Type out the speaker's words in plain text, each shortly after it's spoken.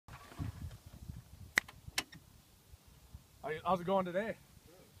How's it going today?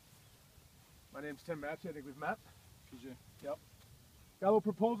 My name's Tim Matthew. I think we've met. PJ. Yep. Got a little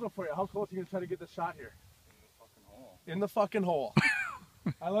proposal for you. How close are you going to try to get this shot here? In the fucking hole. In the fucking hole.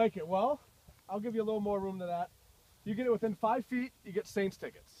 I like it. Well, I'll give you a little more room than that. You get it within 5 feet, you get Saints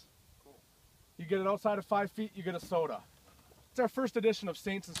tickets. Cool. You get it outside of 5 feet, you get a soda. It's our first edition of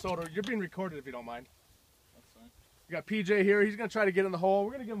Saints and Soda. You're being recorded if you don't mind. That's fine. You got PJ here. He's going to try to get in the hole.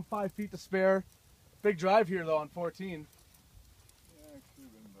 We're going to give him 5 feet to spare. Big drive here, though, on 14. Yeah, it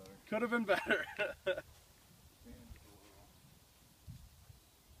could have been better. Could have been better.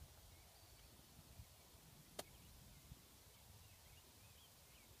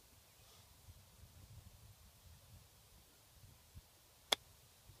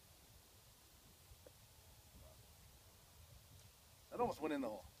 That almost went in the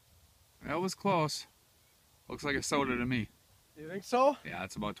hole. That was close. Looks like a soda to me. You think so? Yeah,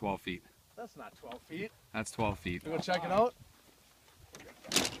 it's about 12 feet. That's not 12 feet. That's 12 feet. You want to check it out?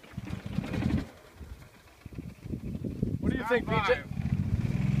 What do you think, PJ?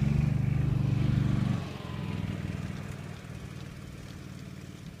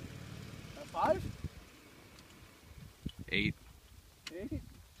 At 5? 8. 8?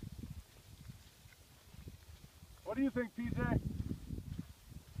 What do you think, PJ?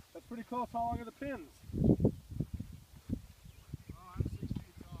 That's pretty close. How long are the pins? I'm 6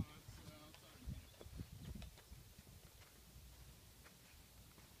 feet tall.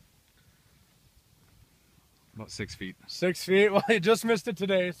 About 6 feet. 6 feet? Well, you just missed it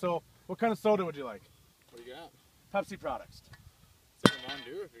today, so what kind of soda would you like? What do you got? Pepsi products. It's like a Mountain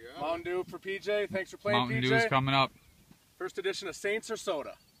Dew if you got it. Mountain Dew for PJ. Thanks for playing, Mountain PJ. Dew's coming up. First edition of Saints or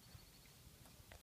Soda?